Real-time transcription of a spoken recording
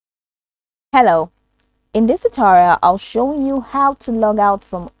Hello, in this tutorial, I'll show you how to log out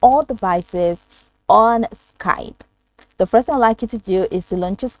from all devices on Skype. The first thing I'd like you to do is to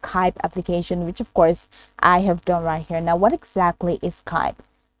launch a Skype application, which of course I have done right here. Now, what exactly is Skype?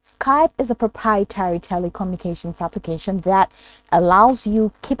 Skype is a proprietary telecommunications application that allows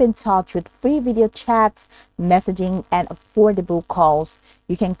you keep in touch with free video chats, messaging, and affordable calls.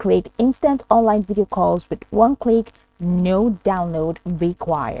 You can create instant online video calls with one click, no download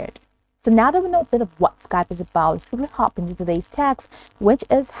required. So now that we know a bit of what Skype is about, let's quickly hop into today's text, which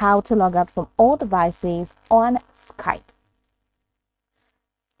is how to log out from all devices on Skype.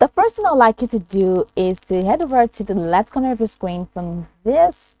 The first thing I'd like you to do is to head over to the left corner of your screen from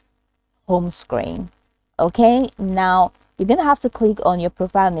this home screen. Okay, now you're going to have to click on your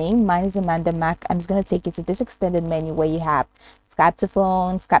profile name. Mine is Amanda Mac, and it's going to take you to this extended menu where you have Skype to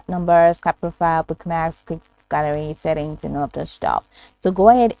phone, Skype number, Skype profile, bookmarks, click gallery, settings, and all of that stuff. So go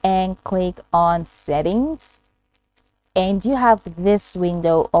ahead and click on settings, and you have this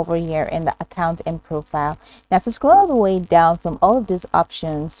window over here in the account and profile. Now if you scroll all the way down from all of these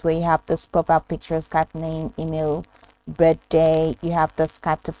options where you have this profile picture, Skype name, email, birthday, you have the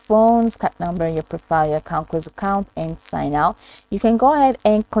Skype to phone, Skype number, your profile, your account, close account, and sign out. You can go ahead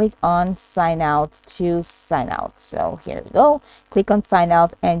and click on sign out to sign out. So here we go, click on sign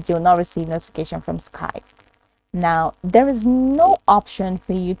out, and you'll not receive notification from Skype. Now, there is no option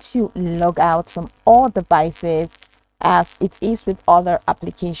for you to log out from all devices as it is with other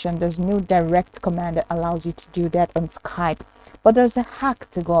applications. There's no direct command that allows you to do that on Skype, but there's a hack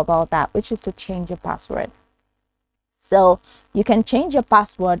to go about that, which is to change your password. So you can change your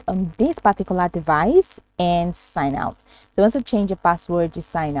password on this particular device and sign out. So once you change your password, you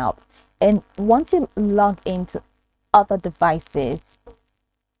sign out. And once you log into other devices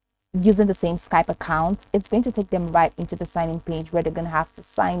using the same Skype account, it's going to take them right into the sign-in page where they're going to have to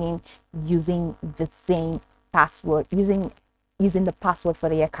sign in using the same password, using the password for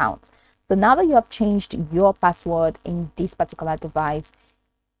the account. So now that you have changed your password in this particular device,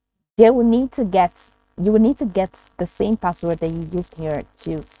 you will need to get the same password that you used here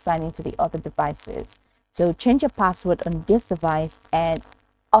to sign into the other devices. So change your password on this device, and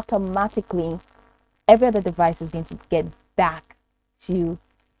automatically every other device is going to get back to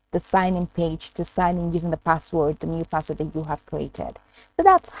the sign-in page to sign in using the new password that you have created. So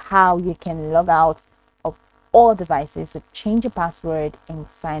that's how you can log out of all devices. So change your password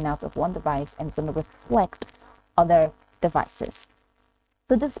and sign out of one device, and it's going to reflect other devices.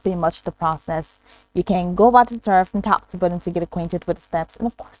 So this is pretty much the process. You can go about the tutorial from top to bottom to get acquainted with the steps, and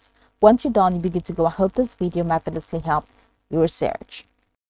of course, once you're done, you'll be good to go. I hope this video marvelously helped your research.